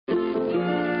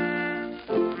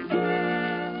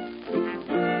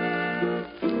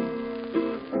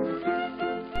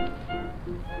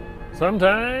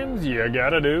Sometimes you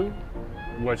gotta do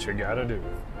what you gotta do.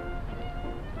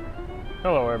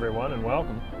 Hello everyone and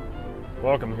welcome.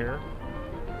 Welcome here.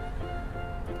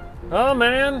 Oh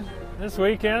man, this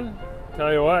weekend,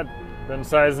 tell you what, been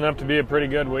sizing up to be a pretty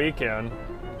good weekend.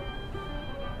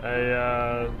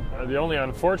 The only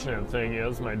unfortunate thing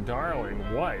is my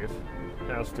darling wife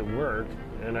has to work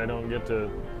and I don't get to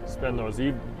spend those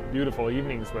beautiful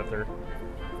evenings with her.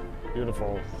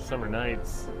 Beautiful summer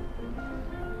nights.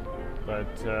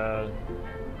 But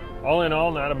all in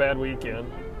all, not a bad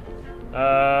weekend.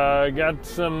 Got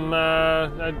some.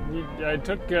 I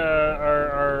took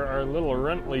our little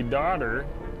Runtley daughter,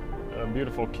 a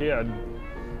beautiful kid,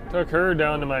 took her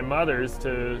down to my mother's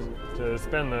to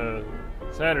spend the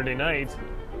Saturday night.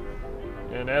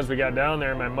 And as we got down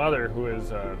there, my mother, who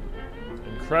is an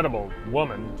incredible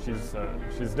woman,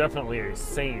 she's definitely a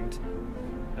saint.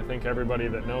 I think everybody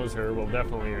that knows her will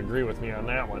definitely agree with me on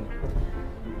that one.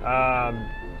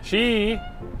 She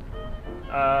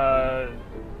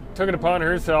took it upon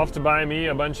herself to buy me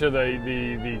a bunch of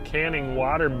the canning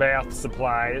water bath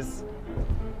supplies,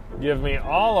 give me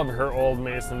all of her old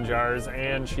mason jars,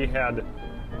 and she had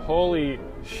holy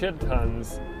shit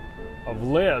tons of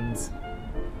lids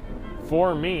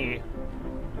for me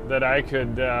that I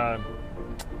could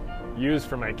use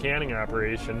for my canning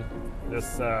operation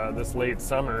this late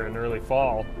summer and early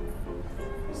fall.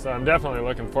 So I'm definitely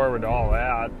looking forward to all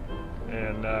that,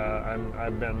 and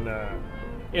I've been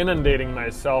inundating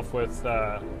myself with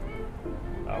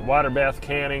water bath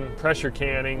canning, pressure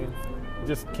canning,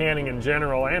 just canning in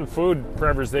general, and food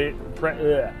preservation.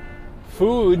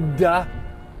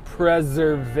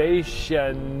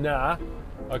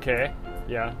 Okay,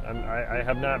 yeah, I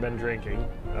have not been drinking.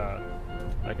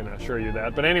 I can assure you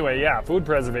that. But anyway, yeah, food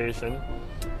preservation,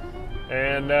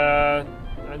 and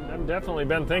I've definitely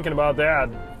been thinking about that,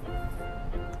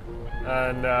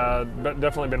 and but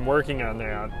definitely been working on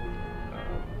that.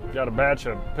 Got a batch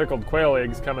of pickled quail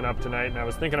eggs coming up tonight, and I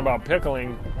was thinking about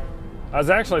pickling. I was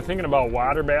actually thinking about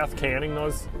water bath canning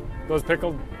those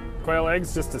pickled quail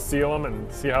eggs just to seal them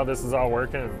and see how this is all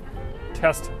working and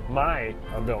test my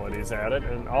abilities at it,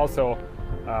 and also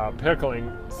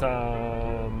pickling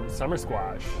some summer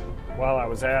squash while I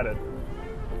was at it.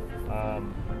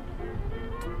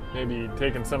 Maybe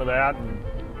taking some of that and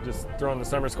just throwing the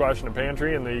summer squash in the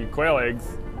pantry and the quail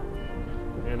eggs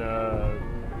in a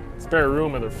spare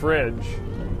room of the fridge,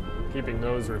 keeping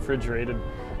those refrigerated.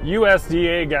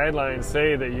 USDA guidelines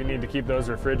say that you need to keep those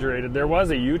refrigerated. There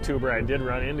was a YouTuber I did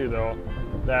run into, though,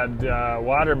 that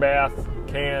water bath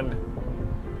canned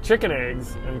chicken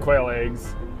eggs and quail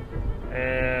eggs,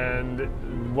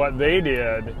 and what they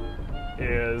did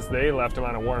is they left them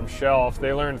on a warm shelf.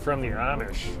 They learned from the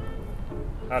Amish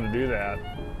how to do that.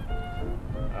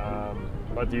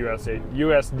 But the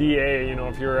USDA, you know,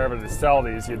 if you were ever to sell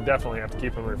these, you definitely have to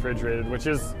keep them refrigerated, which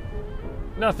is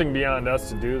nothing beyond us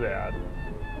to do that.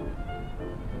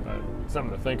 But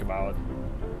something to think about.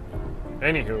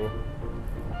 Anywho,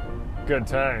 good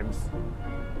times.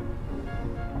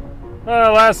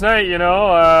 Last night, you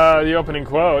know, the opening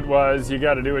quote was, "You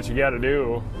got to do what you got to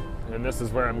do," and this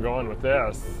is where I'm going with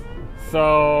this.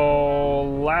 So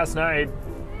last night,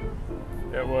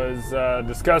 it was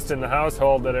discussed in the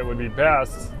household that it would be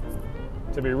best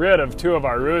to be rid of two of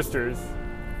our roosters.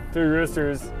 Two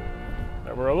roosters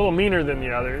that were a little meaner than the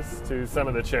others to some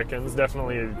of the chickens.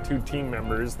 Definitely two team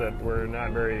members that were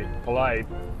not very polite.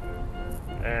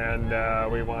 And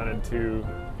we wanted to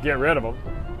get rid of them.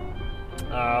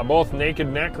 Both naked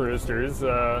neck roosters.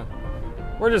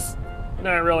 We're just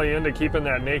not really into keeping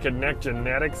that naked neck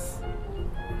genetics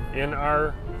in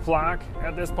our flock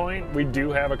at this point. We do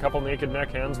have a couple naked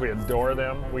neck hens. We adore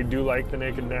them. We do like the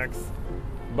naked necks,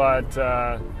 but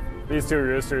these two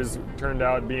roosters turned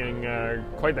out being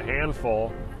quite the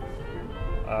handful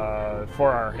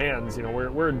for our hens. You know,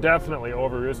 we're definitely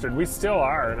over roostered. We still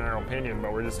are, in our opinion,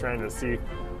 but we're just trying to see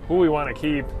who we want to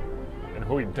keep and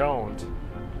who we don't.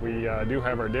 We do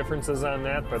have our differences on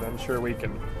that, but I'm sure we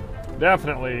can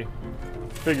definitely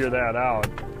figure that out.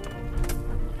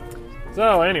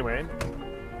 So anyway,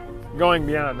 going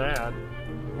beyond that,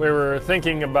 we were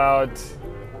thinking about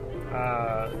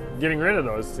getting rid of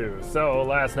those two. So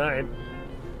last night,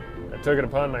 I took it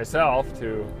upon myself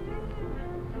to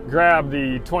grab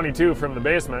the 22 from the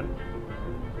basement,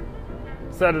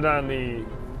 set it on the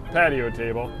patio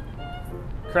table,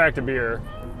 cracked a beer,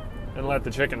 and let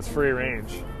the chickens free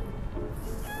range.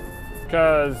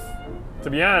 Because, to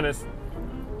be honest,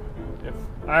 if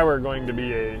I were going to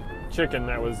be a chicken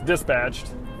that was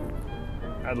dispatched,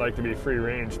 I'd like to be free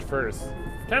ranged first.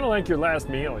 Kind of like your last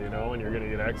meal, you know, when you're going to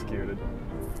get executed.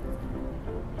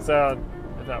 So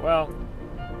I thought, well,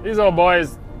 these old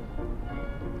boys,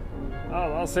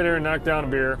 I'll sit here and knock down a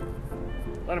beer,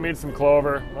 let them eat some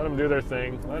clover, let them do their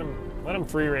thing, let them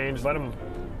free range, let them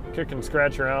kick and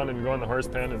scratch around and go in the horse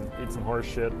pen and eat some horse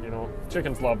shit, you know.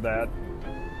 Chickens love that.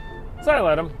 So I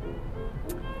let them.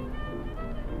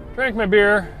 Drank my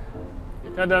beer,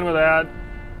 got done with that,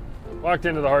 walked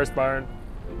into the horse barn,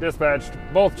 dispatched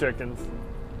both chickens,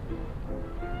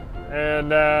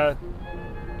 and,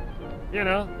 you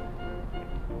know,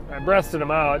 I breasted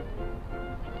them out,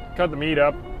 cut the meat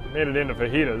up, made it into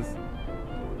fajitas.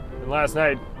 And last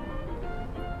night,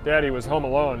 Daddy was home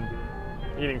alone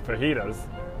eating fajitas.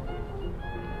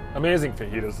 Amazing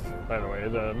fajitas, by the way.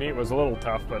 The meat was a little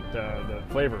tough, but the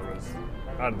flavor was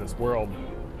out of this world.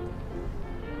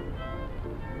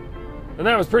 And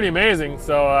that was pretty amazing,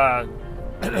 so I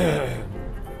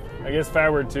guess if I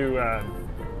were to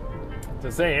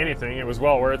say anything, it was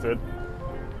well worth it.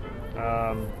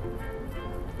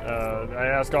 I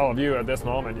ask all of you at this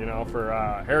moment, you know, for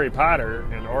Harry Potter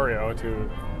and Oreo to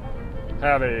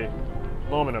have a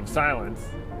moment of silence.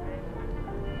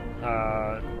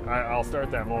 I'll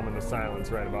start that moment of silence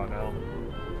right about now.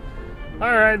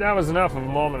 Alright, that was enough of a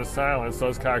moment of silence.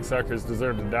 Those cocksuckers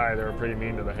deserve to die. They were pretty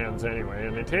mean to the hens anyway,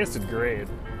 and they tasted great.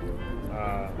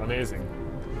 Amazing.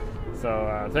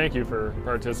 So thank you for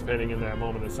participating in that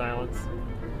moment of silence.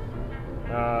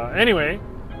 Anyway,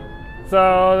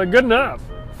 so good enough.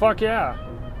 Fuck yeah.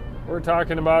 We're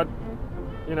talking about,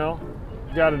 you know,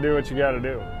 you gotta do what you gotta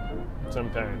do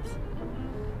sometimes.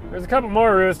 There's a couple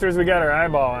more roosters we got our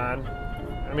eyeball on.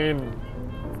 I mean,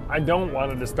 I don't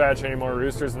want to dispatch any more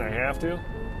roosters than I have to,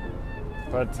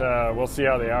 but we'll see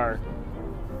how they are.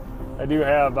 I do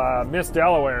have Miss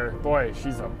Delaware. Boy,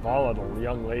 she's a volatile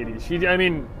young lady. She's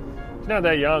not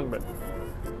that young, but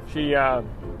she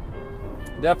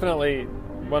definitely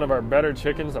one of our better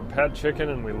chickens, a pet chicken,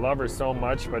 and we love her so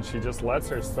much, but she just lets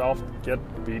herself get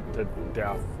beat to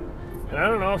death. And I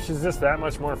don't know if she's just that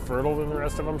much more fertile than the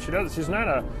rest of them. She's not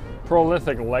a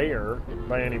prolific layer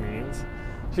by any means.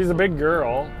 She's a big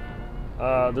girl.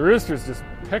 The roosters just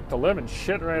pick the living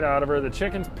shit right out of her. The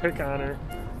chickens pick on her.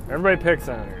 Everybody picks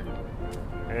on her.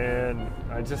 And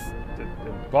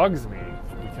it bugs me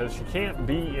because she can't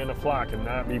be in a flock and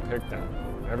not be picked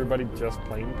on. Everybody just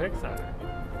plain picks on her.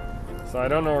 So I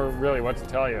don't know really what to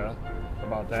tell you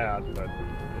about that, but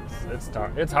it's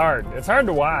hard. It's hard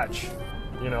to watch,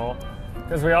 you know,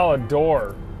 because we all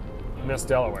adore Miss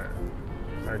Delaware,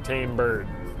 our tame bird.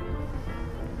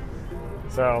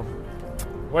 So,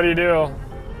 what do you do?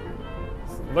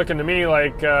 It's looking to me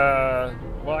like,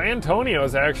 well,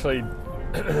 Antonio's actually,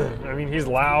 I mean, he's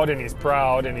loud and he's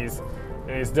proud and he's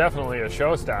definitely a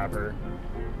showstopper,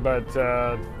 but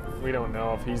we don't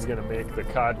know if he's going to make the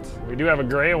cut. We do have a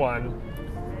gray one.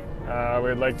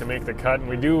 We'd like to make the cut, and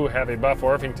we do have a buff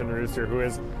Orpington rooster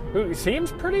who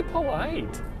seems pretty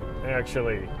polite,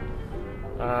 actually.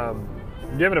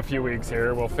 Give it a few weeks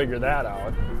here, we'll figure that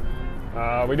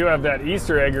out. We do have that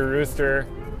Easter egger rooster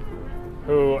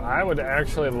who I would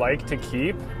actually like to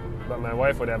keep, but my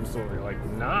wife would absolutely like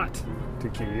not to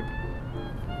keep.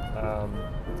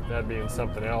 That being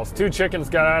something else. 2 chickens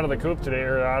got out of the coop today,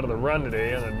 or out of the run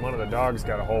today, and then one of the dogs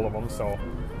got a hold of them. So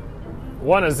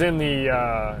one is in the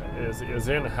is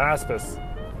in hospice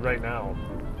right now,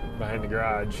 behind the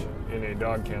garage in a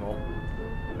dog kennel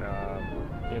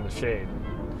in the shade.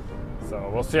 So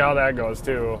we'll see how that goes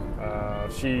too.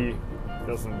 If she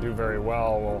doesn't do very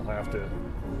well, we'll have to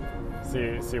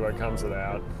see what comes of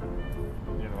that.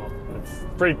 You know, it's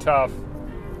pretty tough.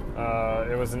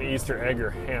 It was an Easter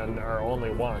egger hen, our only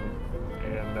one,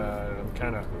 and I'm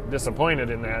kind of disappointed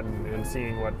in that and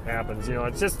seeing what happens. You know,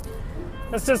 it's just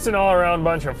an all-around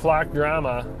bunch of flock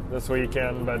drama this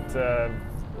weekend, but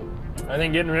I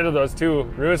think getting rid of those 2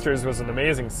 roosters was an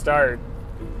amazing start.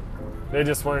 They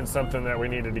just weren't something that we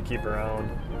needed to keep around,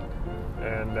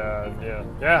 and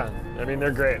yeah. I mean,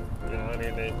 they're great. You know, I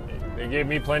mean, they gave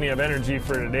me plenty of energy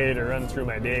for today to run through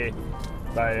my day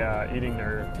by eating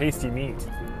their tasty meat.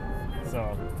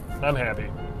 So I'm happy,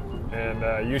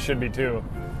 and you should be too.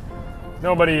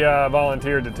 Nobody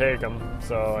volunteered to take them,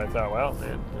 so I thought, well,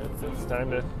 it's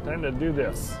time to do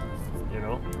this, you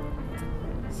know.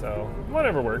 So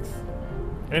whatever works.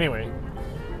 Anyway,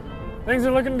 things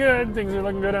are looking good. Things are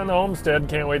looking good on the homestead.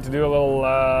 Can't wait to do a little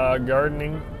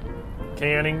gardening,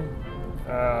 canning.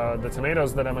 The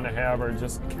tomatoes that I'm going to have are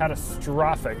just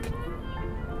catastrophic.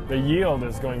 The yield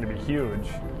is going to be huge.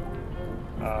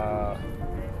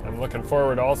 I'm looking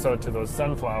forward also to those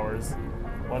sunflowers.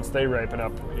 Once they ripen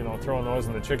up, you know, throwing those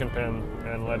in the chicken pen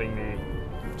and letting the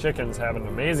chickens have an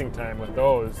amazing time with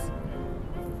those.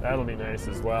 That'll be nice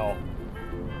as well.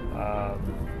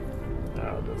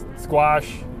 the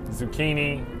squash,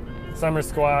 zucchini, summer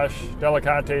squash,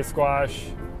 delicate squash,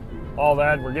 all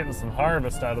that. We're getting some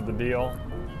harvest out of the deal.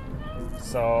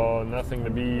 So nothing to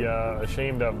be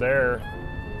ashamed of there.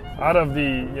 Out of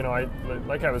the,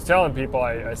 like I was telling people,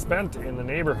 I spent in the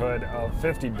neighborhood of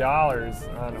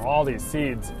 $50 on all these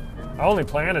seeds. I only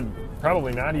planted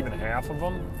probably not even half of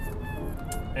them.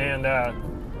 And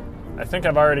I think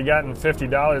I've already gotten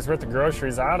 $50 worth of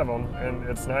groceries out of them, and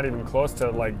it's not even close to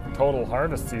like total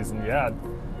harvest season yet.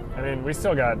 I mean, we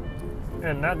still got,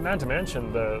 and not to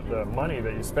mention the money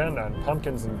that you spend on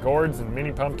pumpkins and gourds and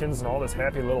mini pumpkins and all this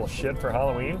happy little shit for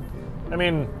Halloween. I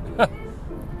mean,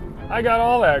 I got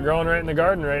all that growing right in the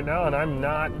garden right now, and I'm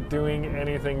not doing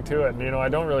anything to it. And, I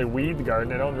don't really weed the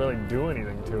garden. I don't really do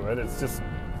anything to it. It's just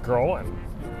growing,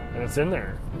 and it's in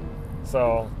there.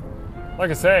 So, like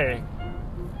I say,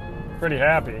 pretty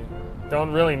happy.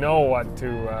 Don't really know what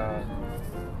to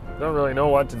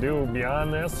do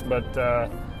beyond this, but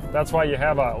that's why you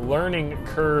have a learning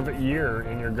curve year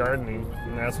in your gardening,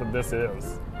 and that's what this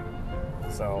is.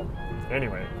 So,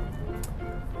 anyway,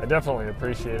 I definitely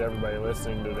appreciate everybody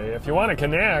listening today. If you want to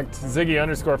connect,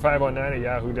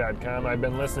 Ziggy_519@yahoo.com. I've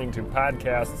been listening to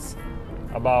podcasts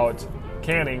about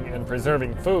canning and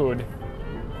preserving food.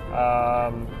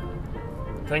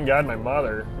 Thank God my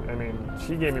mother,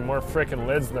 she gave me more frickin'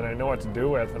 lids than I know what to do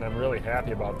with, and I'm really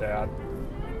happy about that.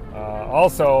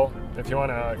 Also, if you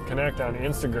want to connect on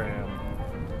Instagram,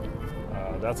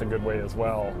 that's a good way as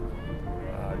well.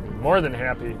 More than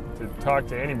happy to talk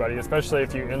to anybody, especially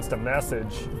if you Insta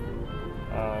message.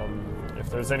 If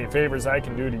there's any favors I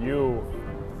can do to you,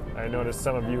 I noticed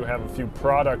some of you have a few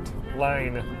product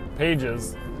line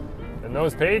pages, and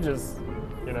those pages,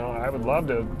 I would love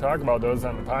to talk about those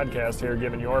on the podcast here,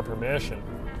 given your permission.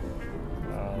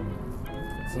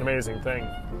 It's an amazing thing.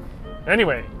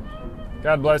 Anyway,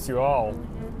 God bless you all.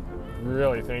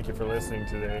 Really, thank you for listening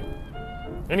today.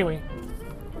 Anyway,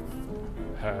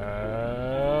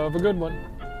 have a good one.